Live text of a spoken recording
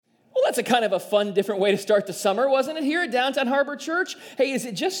That's a kind of a fun, different way to start the summer, wasn't it, here at Downtown Harbor Church? Hey, is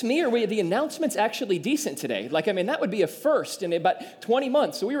it just me, or were the announcements actually decent today? That would be a first in about 20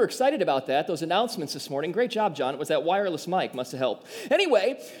 months. So we were excited about that, those announcements this morning. Great job, John. It was that wireless mic. Must have helped.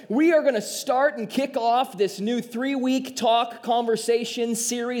 Anyway, we are going to start and kick off this new 3-week talk, conversation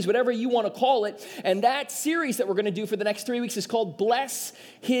series, whatever you want to call it. And that series that we're going to do for the next 3 weeks is called Bless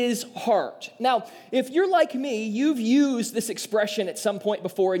His Heart. Now, if you're like me, you've used this expression at some point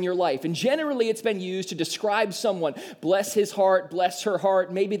before in your life. And generally, it's been used to describe someone. Bless his heart, bless her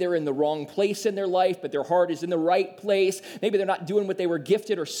heart. Maybe they're in the wrong place in their life, but their heart is in the right place. Maybe they're not doing what they were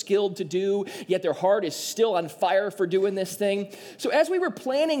gifted or skilled to do, yet their heart is still on fire for doing this thing. So as we were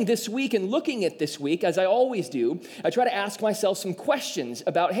planning this week and looking at this week, as I always do, I try to ask myself some questions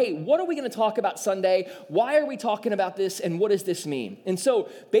about, hey, what are we going to talk about Sunday? Why are we talking about this? And what does this mean? And so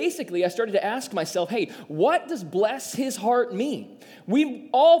basically, I started to ask myself, hey, what does bless his heart mean? We've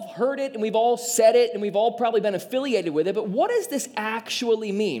all heard it, and we've all said it, and we've all probably been affiliated with it, but what does this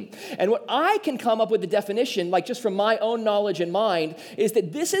actually mean? And what I can come up with the definition, like just from my own knowledge and mind, is that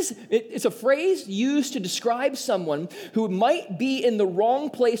it's a phrase used to describe someone who might be in the wrong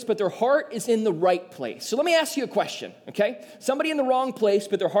place, but their heart is in the right place. So let me ask you a question, okay? Somebody in the wrong place,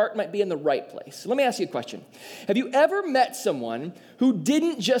 but their heart might be in the right place. So let me ask you a question. Have you ever met someone who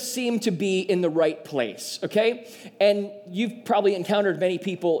didn't just seem to be in the right place, okay? And you've probably encountered many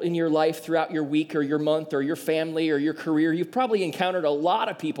people in your life throughout your week or your month or your family or your career. You've probably encountered a lot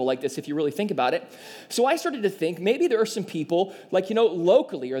of people like this if you really think about it. So I started to think maybe there are some people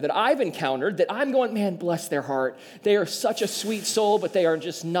locally or that I've encountered that I'm going, man, bless their heart. They are such a sweet soul, but they are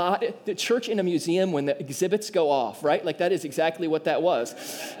just not the church in a museum when the exhibits go off, right? Like that is exactly what that was.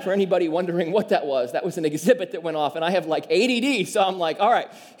 For anybody wondering what that was an exhibit that went off, and I have ADD, so I'm like, all right,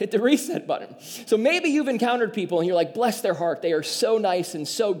 hit the reset button. So maybe you've encountered people and you're like, bless their heart. They are so nice and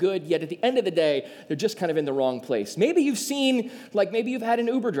so good, yet at the end of the day, they're just kind of in the wrong place. Maybe you've seen, maybe you've had an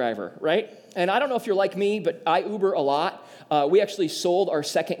Uber driver, right? And I don't know if you're like me, but I Uber a lot. We actually sold our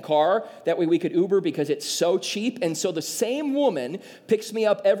second car. That way we could Uber because it's so cheap. And so the same woman picks me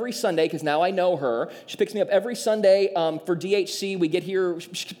up every Sunday, because now I know her. She picks me up every Sunday for DHC. We get here,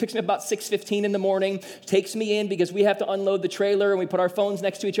 she picks me up about 6:15 in the morning, takes me in because we have to unload the trailer, and we put our phones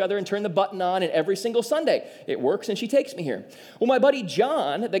next to each other and turn the button on, and every single Sunday it works, and she takes me here. Well, my buddy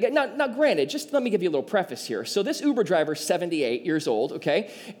John, now granted, just let me give you a little preface here. So this Uber driver is 78 years old,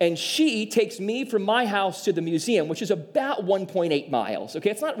 okay? And she takes me from my house to the museum, which is about 1.8 miles, okay?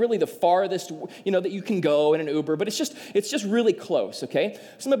 It's not really the farthest, that you can go in an Uber, but it's just really close, okay?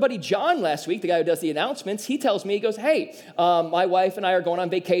 So my buddy John last week, the guy who does the announcements, he tells me, he goes, hey, my wife and I are going on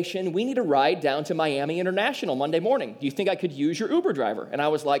vacation. We need a ride down to Miami International Monday morning. Do you think I could use your Uber driver? And I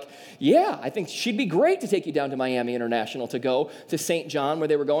was like, yeah, I think she'd be great to take you down to Miami International to go to St. John where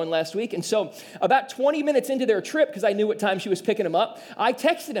they were going last week. And so about 20 minutes into their trip, because I knew what time she was picking him up, I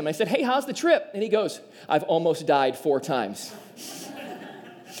texted him. I said, hey, how's the trip? And he goes, I've almost died 4 times.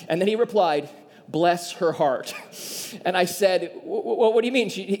 And then he replied, bless her heart. And I said, what do you mean?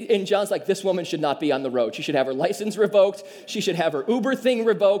 And John's like, this woman should not be on the road. She should have her license revoked. She should have her Uber thing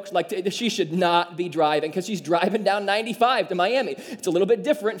revoked. She should not be driving, because she's driving down 95 to Miami. It's a little bit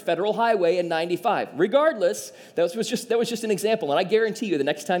different, Federal Highway and 95. Regardless, that was just an example. And I guarantee you, the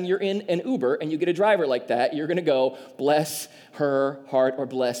next time you're in an Uber and you get a driver like that, you're going to go, bless her heart or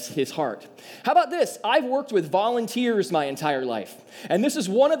bless his heart. How about this? I've worked with volunteers my entire life. And this is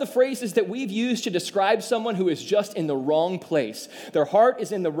one of the phrases that we've used to describe someone who is just in the wrong place. Their heart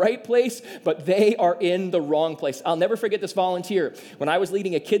is in the right place, but they are in the wrong place. I'll never forget this volunteer when I was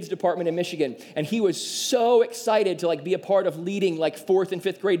leading a kids department in Michigan, and he was so excited to be a part of leading 4th and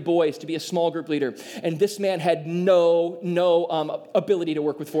 5th grade boys, to be a small group leader. And this man had no ability to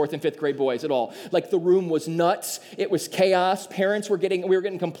work with 4th and 5th grade boys at all. The room was nuts. It was chaos. We were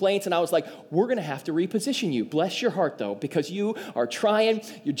getting complaints, and I was like, we're going to have to reposition you. Bless your heart, though, because you are trying.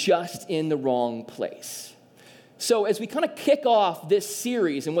 You're just in the wrong place. So as we kind of kick off this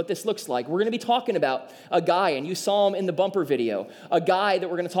series and what this looks like, we're going to be talking about a guy, and you saw him in the bumper video, a guy that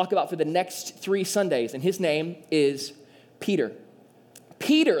we're going to talk about for the next 3 Sundays, and his name is Peter.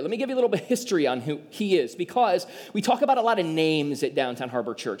 Peter, let me give you a little bit of history on who he is, because we talk about a lot of names at Downtown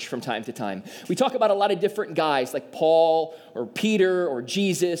Harbor Church from time to time. We talk about a lot of different guys like Paul or Peter or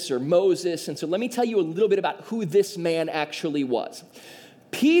Jesus or Moses, and so let me tell you a little bit about who this man actually was.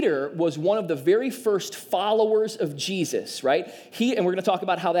 Peter was one of the very first followers of Jesus, right? And we're going to talk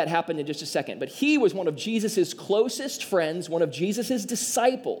about how that happened in just a second, but he was one of Jesus's closest friends, one of Jesus's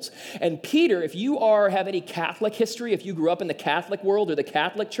disciples. And Peter, if you have any Catholic history, if you grew up in the Catholic world or the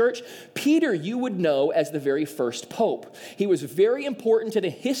Catholic Church, Peter you would know as the very first pope. He was very important to the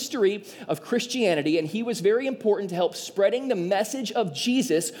history of Christianity, and he was very important to help spreading the message of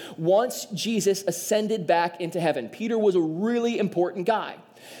Jesus once Jesus ascended back into heaven. Peter was a really important guy.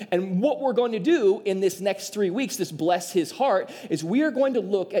 And what we're going to do in this next 3 weeks, this Bless His Heart, is we are going to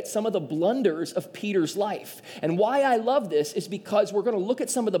look at some of the blunders of Peter's life. And why I love this is because we're going to look at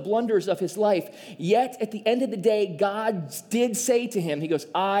some of the blunders of his life, yet at the end of the day, God did say to him, he goes,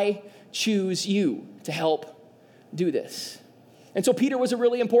 I choose you to help do this. And so Peter was a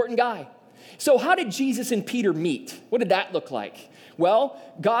really important guy. So how did Jesus and Peter meet? What did that look like? Well,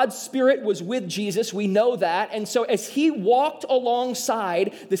 God's Spirit was with Jesus. We know that. And so as he walked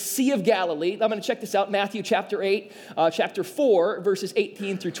alongside the Sea of Galilee, I'm going to check this out, Matthew chapter 4, verses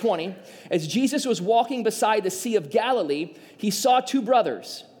 18 through 20. As Jesus was walking beside the Sea of Galilee, he saw two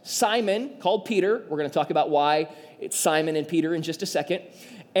brothers, Simon, called Peter. We're going to talk about why it's Simon and Peter in just a second.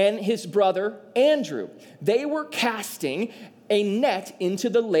 And his brother, Andrew. They were casting a net into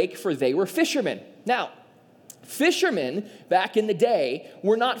the lake, for they were fishermen. Now, fishermen back in the day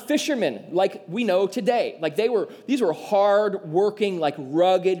were not fishermen like we know today. These were hard-working,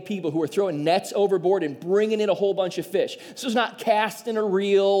 rugged people who were throwing nets overboard and bringing in a whole bunch of fish. This was not casting a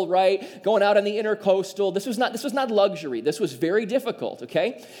reel, right? Going out on the intercoastal. This was not luxury. This was very difficult,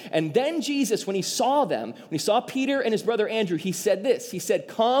 okay? And then Jesus, when he saw them, when he saw Peter and his brother Andrew, he said this. He said,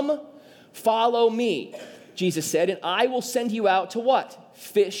 "Come, follow me," Jesus said, "and I will send you out to" what?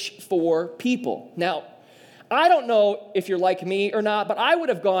 Fish for people. Now, I don't know if you're like me or not, but I would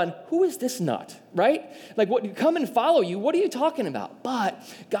have gone, who is this nut, right? Come and follow you. What are you talking about? But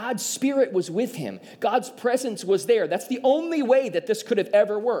God's Spirit was with him. God's presence was there. That's the only way that this could have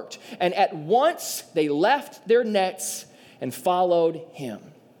ever worked. And at once, they left their nets and followed him.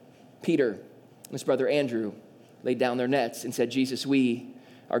 Peter and his brother Andrew laid down their nets and said, "Jesus, we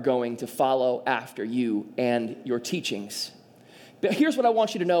are going to follow after you and your teachings." But here's what I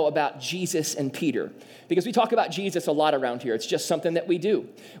want you to know about Jesus and Peter, because we talk about Jesus a lot around here. It's just something that we do.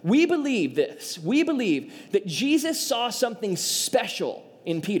 We believe this. We believe that Jesus saw something special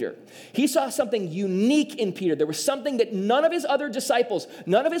in Peter. He saw something unique in Peter. There was something that none of his other disciples,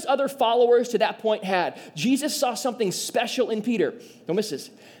 none of his other followers to that point had. Jesus saw something special in Peter. Don't miss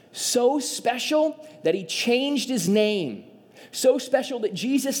this. So special that he changed his name. So special that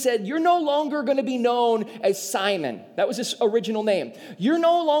Jesus said, "You're no longer going to be known as Simon." That was his original name. "You're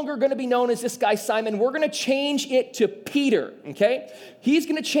no longer going to be known as this guy Simon. We're going to change it to Peter," okay? We're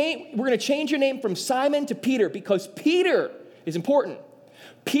going to change your name from Simon to Peter, because Peter is important.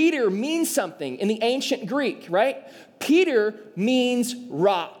 Peter means something in the ancient Greek, right? Peter means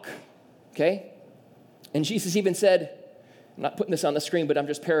rock, okay? And Jesus even said, I'm not putting this on the screen, but I'm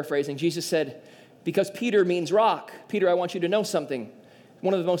just paraphrasing. Jesus said, because Peter means rock. Peter, I want you to know something.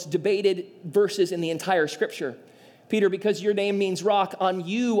 One of the most debated verses in the entire scripture. Peter, because your name means rock, on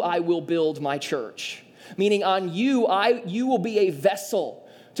you I will build my church. Meaning on you, you will be a vessel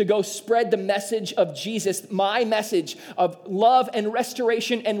to go spread the message of Jesus, my message of love and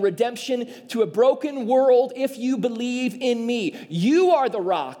restoration and redemption to a broken world if you believe in me. You are the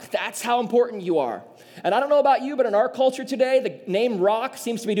rock. That's how important you are. And I don't know about you, but in our culture today, the name rock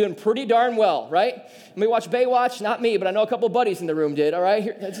seems to be doing pretty darn well, right? We watch Baywatch, not me, but I know a couple of buddies in the room did, all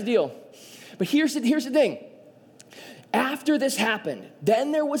right? That's the deal. But here's the thing. After this happened,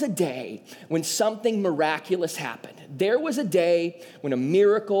 then there was a day when something miraculous happened. There was a day when a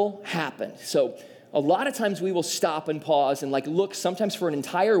miracle happened. So a lot of times we will stop and pause and look sometimes for an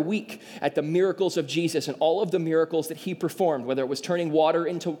entire week at the miracles of Jesus and all of the miracles that he performed, whether it was turning water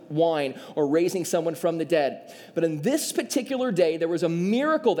into wine or raising someone from the dead. But in this particular day, there was a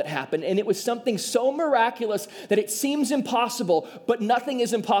miracle that happened, and it was something so miraculous that it seems impossible, but nothing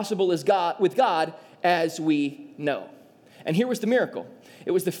is impossible with God, as we know. And here was the miracle.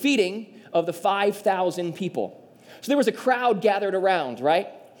 It was the feeding of the 5,000 people. So there was a crowd gathered around, right?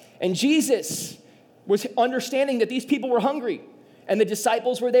 And Jesus was understanding that these people were hungry. And the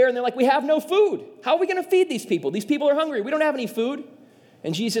disciples were there, and they're like, we have no food. How are we going to feed these people? These people are hungry. We don't have any food.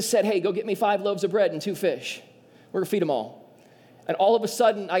 And Jesus said, hey, go get me 5 loaves of bread and 2 fish. We're going to feed them all. And all of a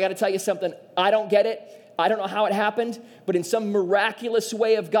sudden, I got to tell you something. I don't get it. I don't know how it happened, but in some miraculous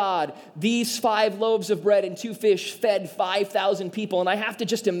way of God, these 5 loaves of bread and 2 fish fed 5,000 people. And I have to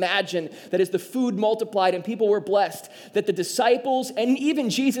just imagine that as the food multiplied and people were blessed, that the disciples and even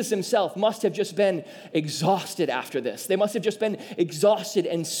Jesus himself must have just been exhausted after this. They must have just been exhausted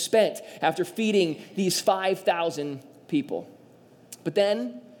and spent after feeding these 5,000 people. But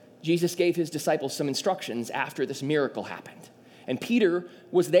then Jesus gave his disciples some instructions after this miracle happened. And Peter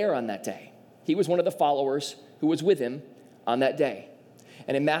was there on that day. He was one of the followers who was with him on that day.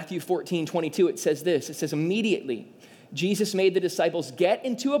 And in Matthew 14:22, it says this. It says, immediately, Jesus made the disciples get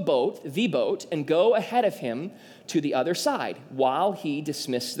into the boat, and go ahead of him to the other side while he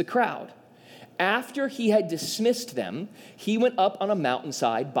dismissed the crowd. After he had dismissed them, he went up on a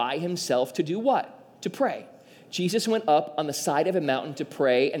mountainside by himself to do what? To pray. Jesus went up on the side of a mountain to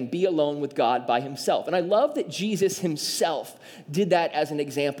pray and be alone with God by himself. And I love that Jesus himself did that as an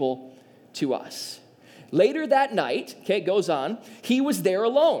example to us. Later that night, it goes on, he was there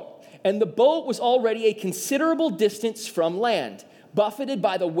alone, and the boat was already a considerable distance from land, buffeted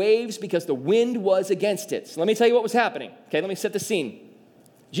by the waves because the wind was against it. So let me tell you what was happening. Let me set the scene.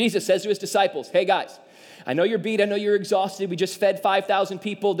 Jesus says to his disciples, hey guys, I know you're beat, I know you're exhausted, we just fed 5,000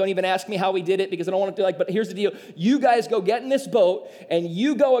 people, don't even ask me how we did it because I don't want to but here's the deal. You guys go get in this boat and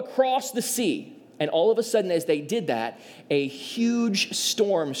you go across the sea. And all of a sudden, as they did that, a huge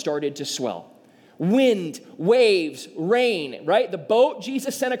storm started to swell. Wind, waves, rain, right? The boat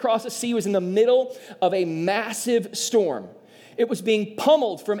Jesus sent across the sea was in the middle of a massive storm. It was being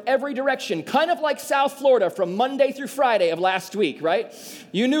pummeled from every direction, kind of like South Florida from Monday through Friday of last week, right?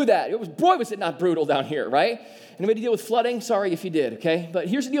 You knew that. Boy, was it not brutal down here, right? Anybody deal with flooding? Sorry if you did, okay? But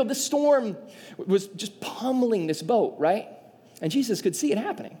here's the deal. This storm was just pummeling this boat, right? And Jesus could see it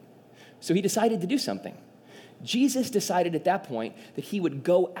happening. So he decided to do something. Jesus decided at that point that he would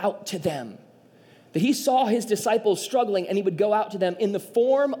go out to them, that he saw his disciples struggling and he would go out to them in the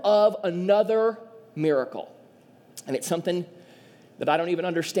form of another miracle. And it's something that I don't even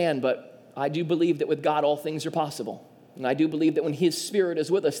understand, but I do believe that with God all things are possible. And I do believe that when his Spirit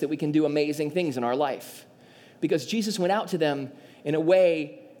is with us that we can do amazing things in our life. Because Jesus went out to them in a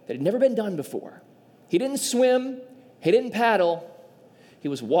way that had never been done before. He didn't swim, he didn't paddle, he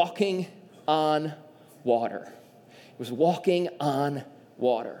was walking on water. He was walking on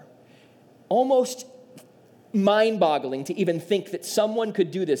water. Almost mind-boggling to even think that someone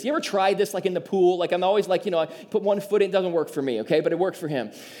could do this. You ever tried this like in the pool? Like I'm always like, I put one foot in, it doesn't work for me, okay? But it worked for him.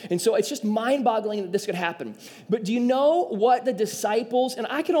 And so it's just mind-boggling that this could happen. But do you know what the disciples, and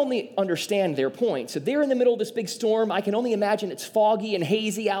I can only understand their point. So they're in the middle of this big storm. I can only imagine it's foggy and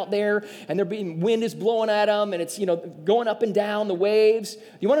hazy out there, and wind is blowing at them, and it's, going up and down the waves.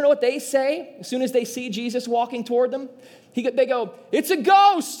 You want to know what they say as soon as they see Jesus walking toward them? They go, it's a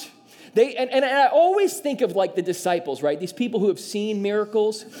ghost. And I always think of like the disciples, right? These people who have seen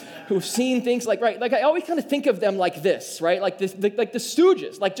miracles, who have seen things like I always kind of think of them like this, right? Like the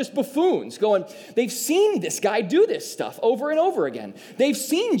Stooges, like just buffoons going, they've seen this guy do this stuff over and over again. They've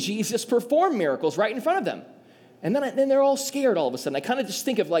seen Jesus perform miracles right in front of them. And then they're all scared all of a sudden. I kind of just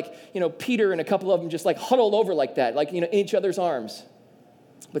think of like, Peter and a couple of them just like huddled over like that, like, in each other's arms.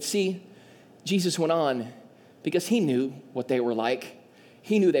 But see, Jesus went on because he knew what they were like.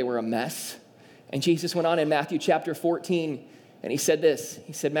 He knew they were a mess. And Jesus went on in Matthew chapter 14, and he said this.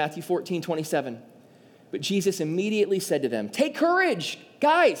 He said, Matthew 14:27. But Jesus immediately said to them, take courage,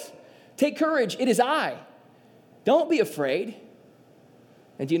 guys, take courage. It is I. Don't be afraid.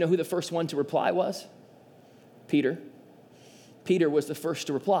 And do you know who the first one to reply was? Peter. Peter was the first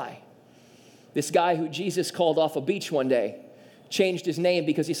to reply. This guy who Jesus called off a beach one day changed his name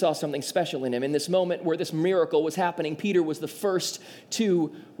because he saw something special in him. In this moment where this miracle was happening, Peter was the first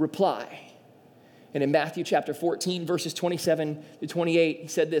to reply. And in Matthew chapter 14, verses 27 to 28, he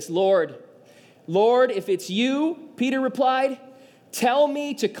said this, Lord, if it's you, Peter replied, tell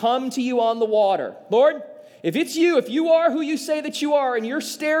me to come to you on the water. Lord, if it's you, if you are who you say that you are, and you're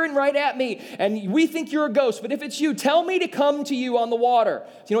staring right at me, and we think you're a ghost, but if it's you, tell me to come to you on the water.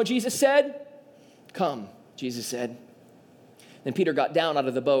 Do you know what Jesus said? Come, Jesus said. Then Peter got down out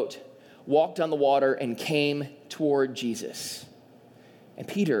of the boat, walked on the water, and came toward Jesus. And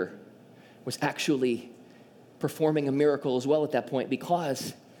Peter was actually performing a miracle as well at that point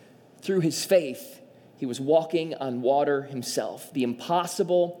because through his faith, he was walking on water himself. The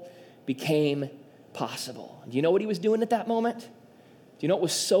impossible became possible. Do you know what he was doing at that moment? Do you know what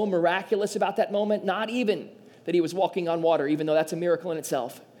was so miraculous about that moment? Not even that he was walking on water, even though that's a miracle in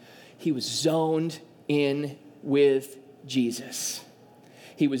itself. He was zoned in with Jesus.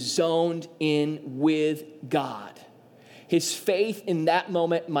 He was zoned in with God. his faith in that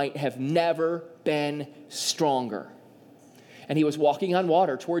moment might have never been stronger. And he was walking on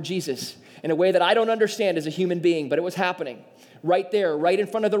water toward Jesus in a way that I don't understand as a human being, but it was happening right there, right in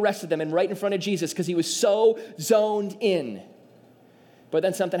front of the rest of them and right in front of Jesus because he was so zoned in. But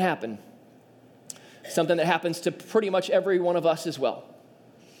then something happened. Something that happens to pretty much every one of us as well.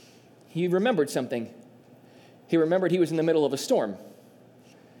 He remembered something. He remembered he was in the middle of a storm.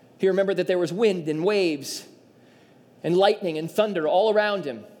 He remembered that there was wind and waves and lightning and thunder all around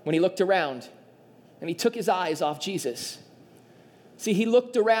him when he looked around. And he took his eyes off Jesus. See, he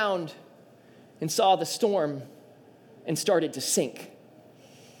looked around and saw the storm and started to sink.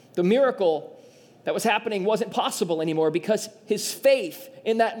 The miracle that was happening wasn't possible anymore because his faith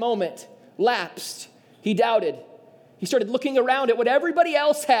in that moment lapsed. He doubted. He started looking around at what everybody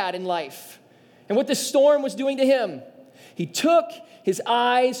else had in life and what the storm was doing to him. He took his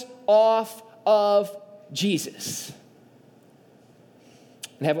eyes off of Jesus.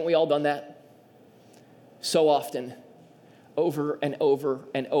 And haven't we all done that? So often, over and over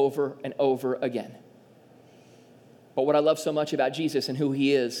and over and over again. But what I love so much about Jesus and who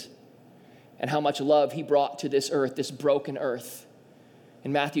he is and how much love he brought to this earth, this broken earth.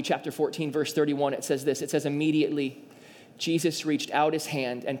 In Matthew chapter 14, verse 31, it says this. It says, immediately, Jesus reached out his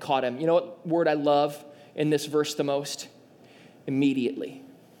hand and caught him. You know what word I love in this verse the most? Immediately.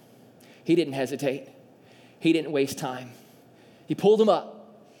 He didn't hesitate. He didn't waste time. He pulled him up.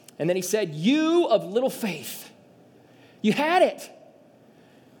 And then he said, you of little faith. You had it.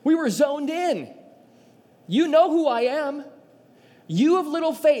 We were zoned in. You know who I am. You of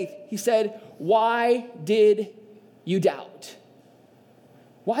little faith. He said, why did you doubt?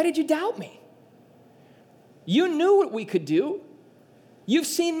 Why did you doubt me? You knew what we could do. You've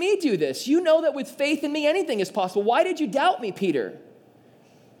seen me do this. You know that with faith in me, anything is possible. Why did you doubt me, Peter?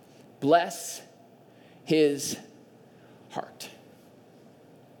 Bless his heart.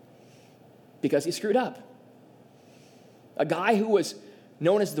 Because he screwed up. A guy who was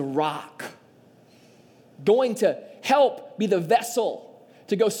known as the Rock, going to help be the vessel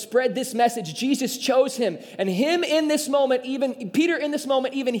to go spread this message. Jesus chose him. And him in this moment, even Peter in this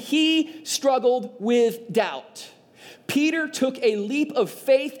moment, even he struggled with doubt. Peter took a leap of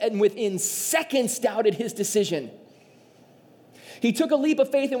faith and within seconds doubted his decision. He took a leap of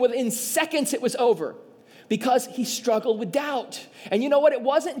faith and within seconds it was over because he struggled with doubt. And you know what? It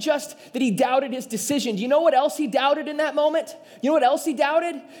wasn't just that he doubted his decision. Do you know what else he doubted in that moment? You know what else he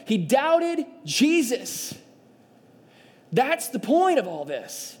doubted? He doubted Jesus. That's the point of all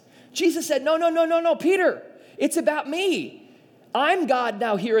this. Jesus said, no, Peter, it's about me. I'm God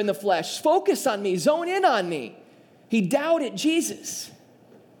now here in the flesh. Focus on me, zone in on me. He doubted Jesus.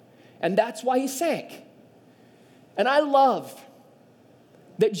 And that's why he sank. And I love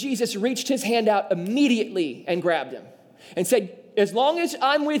that Jesus reached his hand out immediately and grabbed him and said, as long as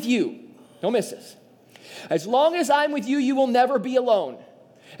I'm with you, don't miss this. As long as I'm with you, you will never be alone.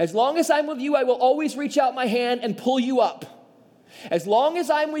 As long as I'm with you, I will always reach out my hand and pull you up. As long as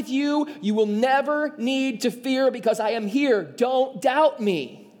I'm with you, you will never need to fear because I am here. Don't doubt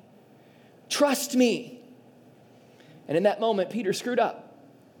me. Trust me. And in that moment, Peter screwed up,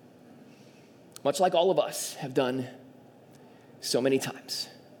 much like all of us have done so many times.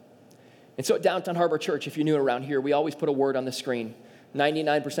 And so at Downtown Harbor Church, if you're new around here, we always put a word on the screen.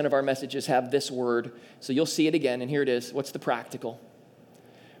 99% of our messages have this word, so you'll see it again, and here it is. What's the practical?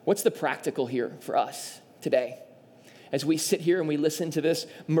 What's the practical here for us today? As we sit here and we listen to this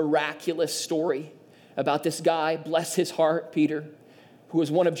miraculous story about this guy, bless his heart, Peter, who was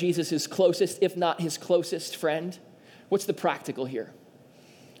one of Jesus' closest, if not his closest friend. What's the practical here?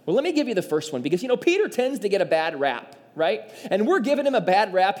 Well, let me give you the first one because, Peter tends to get a bad rap, right? And we're giving him a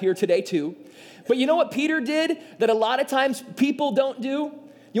bad rap here today too. But you know what Peter did that a lot of times people don't do?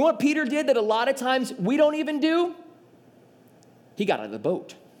 You know what Peter did that a lot of times we don't even do? He got out of the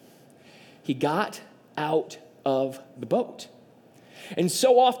boat. He got out of the boat. And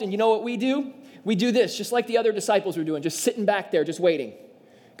so often, you know what we do? We do this, just like the other disciples were doing, just sitting back there, just waiting,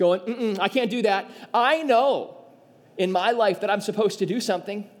 going, I can't do that. I know in my life that I'm supposed to do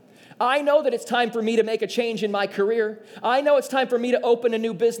something. I know that it's time for me to make a change in my career. I know it's time for me to open a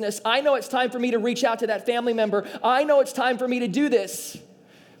new business. I know it's time for me to reach out to that family member. I know it's time for me to do this,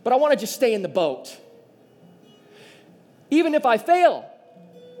 but I want to just stay in the boat. Even if I fail,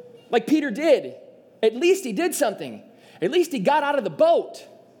 like Peter did, at least he did something. At least he got out of the boat.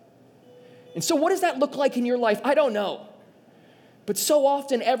 And so what does that look like in your life? I don't know. But so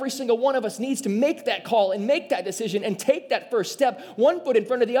often, every single one of us needs to make that call and make that decision and take that first step, one foot in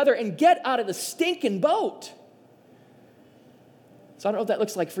front of the other, and get out of the stinking boat. So I don't know what that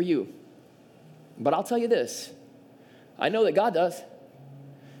looks like for you. But I'll tell you this. I know that God does.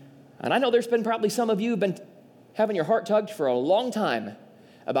 And I know there's been probably some of you who've been having your heart tugged for a long time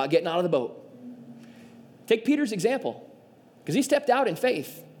about getting out of the boat. Take Peter's example, because he stepped out in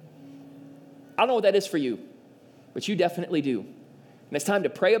faith. I don't know what that is for you, but you definitely do. And it's time to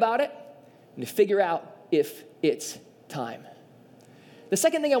pray about it and to figure out if it's time. The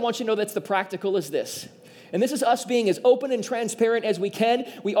second thing I want you to know that's the practical is this. And this is us being as open and transparent as we can.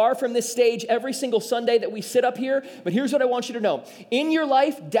 We are from this stage every single Sunday that we sit up here. But here's what I want you to know. In your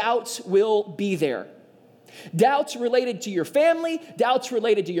life, doubts will be there. Doubts related to your family, doubts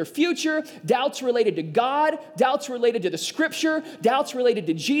related to your future, doubts related to God, doubts related to the scripture, doubts related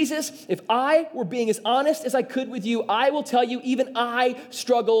to Jesus. If I were being as honest as I could with you, I will tell you even I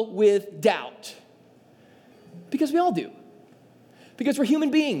struggle with doubt. Because we all do. Because we're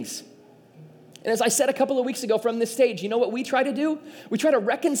human beings. And as I said a couple of weeks ago from this stage, you know what we try to do? We try to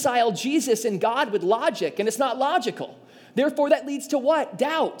reconcile Jesus and God with logic, and it's not logical. Therefore, that leads to what?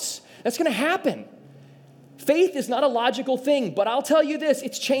 Doubts. That's going to happen. Faith is not a logical thing, but I'll tell you this,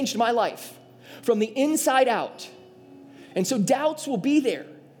 it's changed my life from the inside out. And so doubts will be there.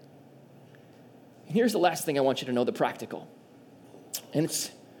 And here's the last thing I want you to know, the practical. And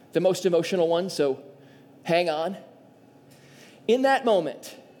it's the most emotional one, so hang on. In that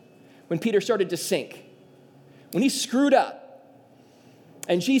moment, when Peter started to sink, when he screwed up,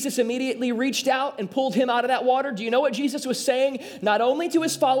 and Jesus immediately reached out and pulled him out of that water, do you know what Jesus was saying? Not only to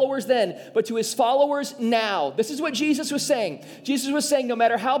his followers then, but to his followers now. This is what Jesus was saying. Jesus was saying, no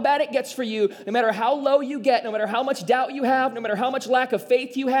matter how bad it gets for you, no matter how low you get, no matter how much doubt you have, no matter how much lack of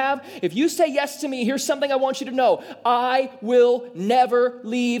faith you have, if you say yes to me, here's something I want you to know. I will never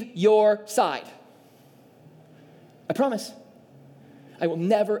leave your side. I promise. I will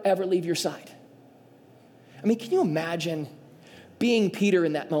never, ever leave your side. I mean, can you imagine being Peter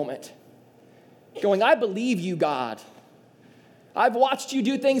in that moment? Going, I believe you, God. I've watched you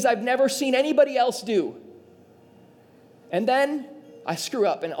do things I've never seen anybody else do. And then I screw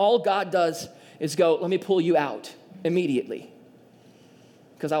up, and all God does is go, let me pull you out immediately.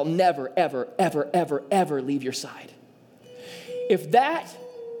 Because I'll never, ever, ever, ever, ever leave your side. If that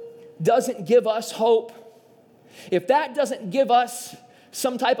doesn't give us hope, if that doesn't give us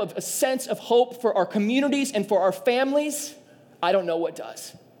some type of a sense of hope for our communities and for our families, I don't know what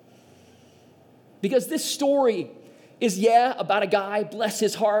does. Because this story is, about a guy, bless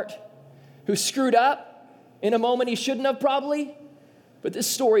his heart, who screwed up in a moment he shouldn't have probably. But this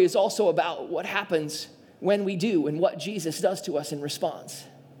story is also about what happens when we do and what Jesus does to us in response.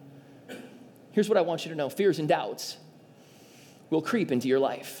 Here's what I want you to know. Fears and doubts will creep into your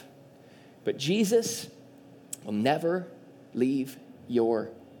life. But Jesus will never leave your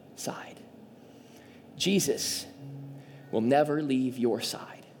side. Jesus will never leave your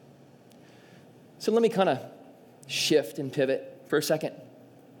side. So let me kind of shift and pivot for a second.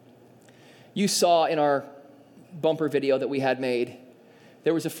 You saw in our bumper video that we had made,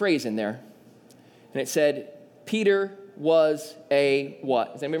 there was a phrase in there, and it said, Peter was a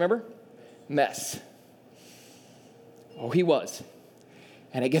what? Does anybody remember? Mess. Oh, he was.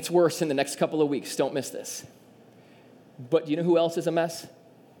 And it gets worse in the next couple of weeks. Don't miss this. But do you know who else is a mess?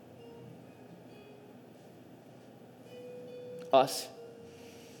 Us.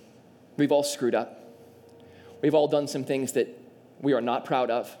 We've all screwed up. We've all done some things that we are not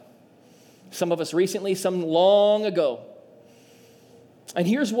proud of. Some of us recently, some long ago. And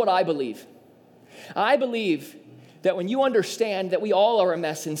here's what I believe. I believe that when you understand that we all are a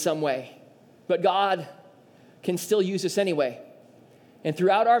mess in some way, but God can still use us anyway. And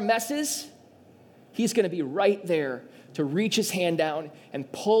throughout our messes, He's going to be right there to reach His hand down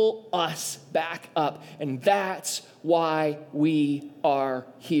and pull us back up. And that's why we are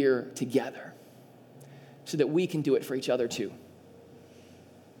here together, so that we can do it for each other too.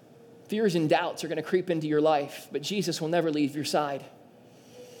 Fears and doubts are going to creep into your life, but Jesus will never leave your side.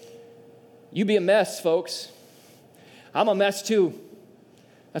 You be a mess, folks. I'm a mess too.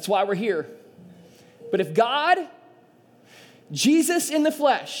 That's why we're here. But if God, Jesus in the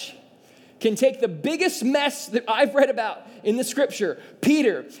flesh, can take the biggest mess that I've read about in the scripture,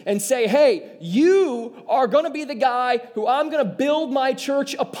 Peter, and say, hey, you are going to be the guy who I'm going to build my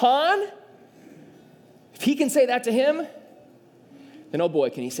church upon. If he can say that to him, then oh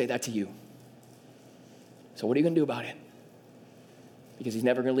boy, can he say that to you. So what are you going to do about it? Because he's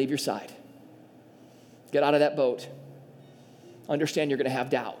never going to leave your side. Get out of that boat. Understand you're going to have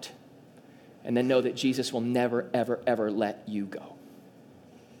doubt. And then know that Jesus will never, ever, ever let you go.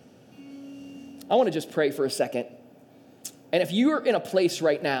 I want to just pray for a second. And if you're in a place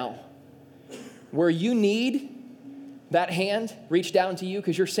right now where you need that hand reach down to you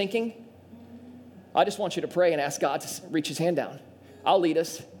because you're sinking, I just want you to pray and ask God to reach his hand down. I'll lead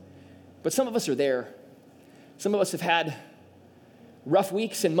us. But some of us are there. Some of us have had rough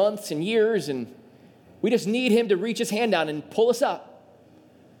weeks and months and years, and we just need him to reach his hand down and pull us up.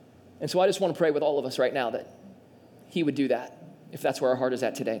 And so I just want to pray with all of us right now that he would do that, if that's where our heart is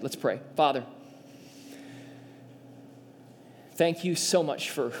at today. Let's pray. Father, thank you so much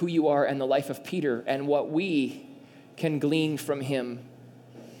for who you are and the life of Peter and what we can glean from him.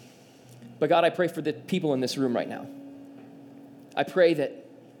 But God, I pray for the people in this room right now. I pray that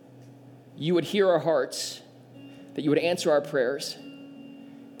you would hear our hearts, that you would answer our prayers,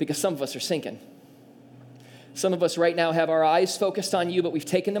 because some of us are sinking. Some of us right now have our eyes focused on you, but we've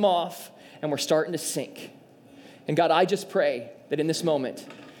taken them off and we're starting to sink. And God, I just pray that in this moment,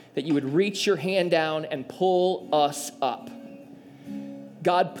 that you would reach your hand down and pull us up.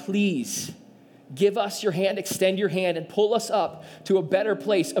 God, please give us your hand, extend your hand, and pull us up to a better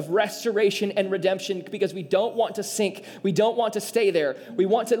place of restoration and redemption, because we don't want to sink. We don't want to stay there. We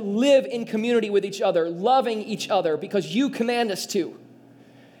want to live in community with each other, loving each other, because you command us to.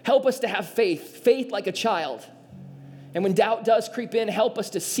 Help us to have faith like a child. And when doubt does creep in, help us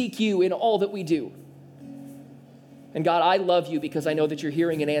to seek you in all that we do. And God, I love you because I know that you're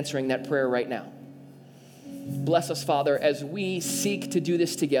hearing and answering that prayer right now. Bless us, Father, as we seek to do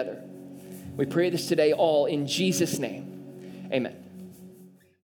this together. We pray this today all in Jesus' name.